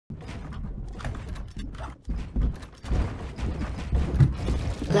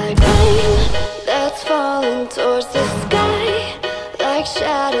Like rain that's falling towards the sky, like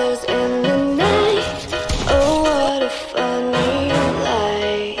shadows in the night. Oh, what a funny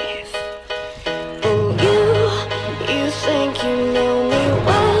life. And you think you know me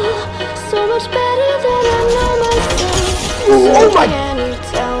well, so much better than I know myself. So can you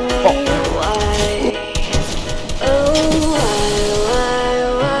tell me why? Oh,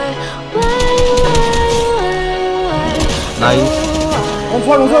 why? Nice. On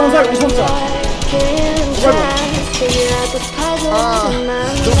fire.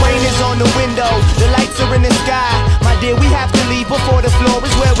 The rain is on the window, the lights are in the sky. My dear, we have to leave before the floor is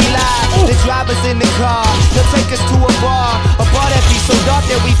where we lie. The driver's in the car, he'll take us to a bar that be so dark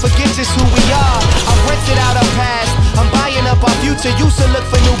that we forget just who we are. I've rented out our past, I'm buying up our future. Used to look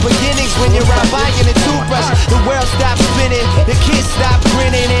for new beginnings when you're out buying a toothbrush. The world stops spinning, the kids stop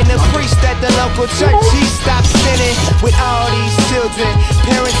grinning, and the priest at the local church, he stopped sinning. With all these children,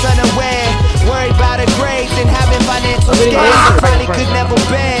 parents unaware, worried about their grades and having financial scares. Probably could never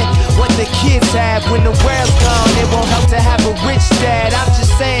bear what the kids have. When the world's gone, it won't help to have a rich dad. I'm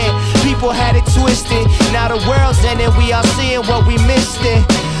just saying, people had it twisted. Now the world's ending, we all seeing what we missed it.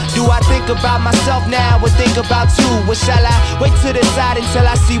 Do I think about myself now or think about you? Or shall I wait to the side until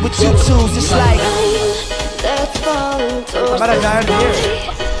I see what you choose? It's like that's falling towards the sky,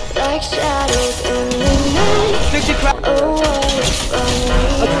 like shadows in the night. Oh, what a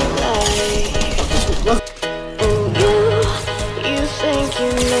funny life. And you think you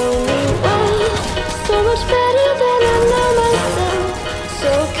know me well, so much better than I know myself.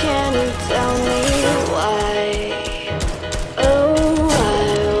 So can you tell me why? Oh,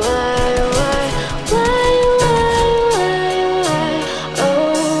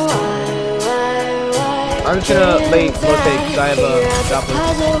 I'm just gonna late rotate because I have a doppler.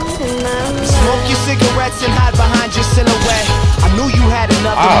 Smoke your cigarettes and hide behind your silhouette. I knew you had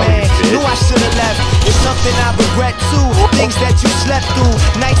another man, knew I should've left. It's something I regret too, things that you slept through.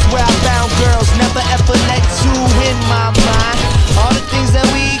 Nights where I found girls, never ever let you in my mind. All the things that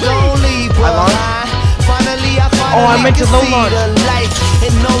we gon' leave behind. Finally I can see the light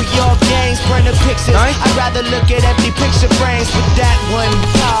and know your games, burn the pictures. I'd rather look at empty picture frames with that one.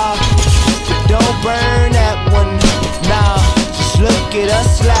 Don't burn that one, nah. Just look at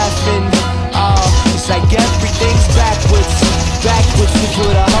us laughing. It's like everything's backwards. We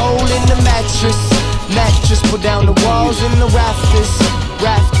put a hole in the mattress. Pull down the walls and the rafters.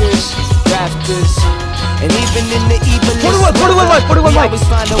 And even in the evilest weather, we always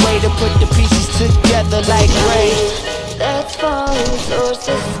find a way to put the pieces together like rain that's falling towards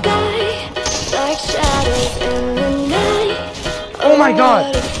the sky, like shadows in the night. Oh my God.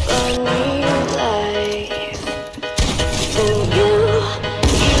 What a funny life. And you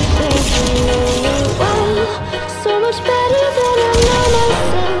think you know me well, so much better than I know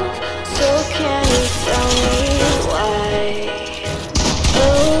myself. So can you tell me why?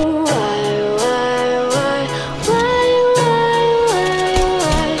 Oh, why?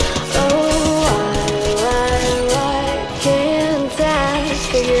 Oh, why? Can't I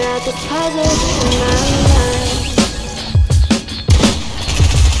figure out this puzzle in my mind?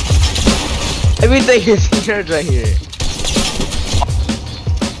 Everything is here right here.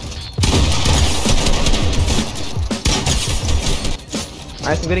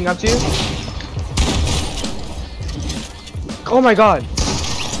 Nice, I'm getting up to you. Oh my God.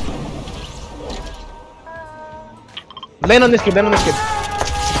 Land on this kid, God,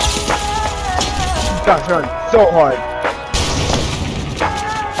 run so hard.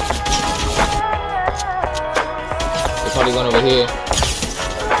 There's probably one over here.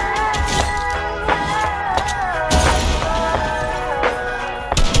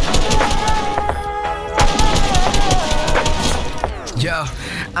 Yo,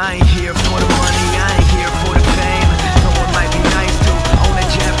 I ain't here for the money, I ain't here for the fame. Though it might be nice to own a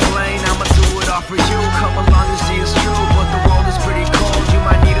jet plane, I'ma do it all for you. Come along and see it's true, but the world is pretty cold. You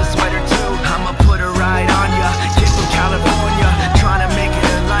might need a sweater too. I'ma put a ride on ya. Get from California, trying to make it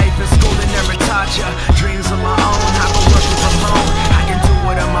in life. In school they never taught ya. Dreams of my own, I've been working from home. I can do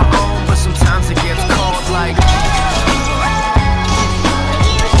it on my own, but sometimes it gets cold like.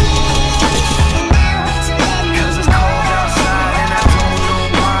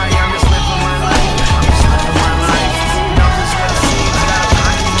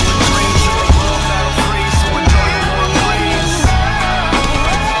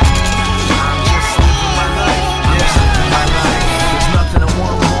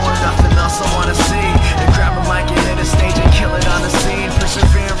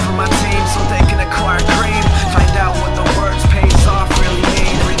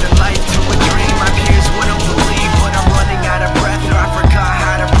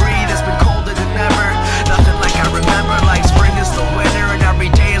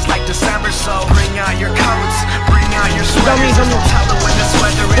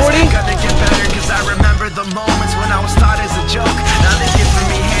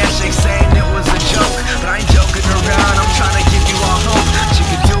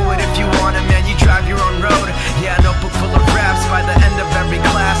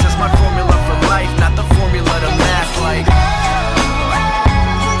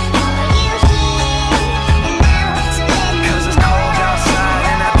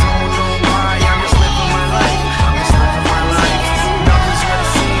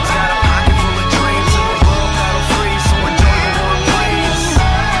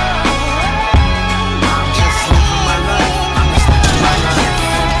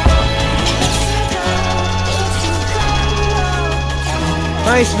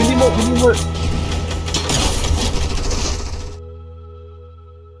 Nice. We need more.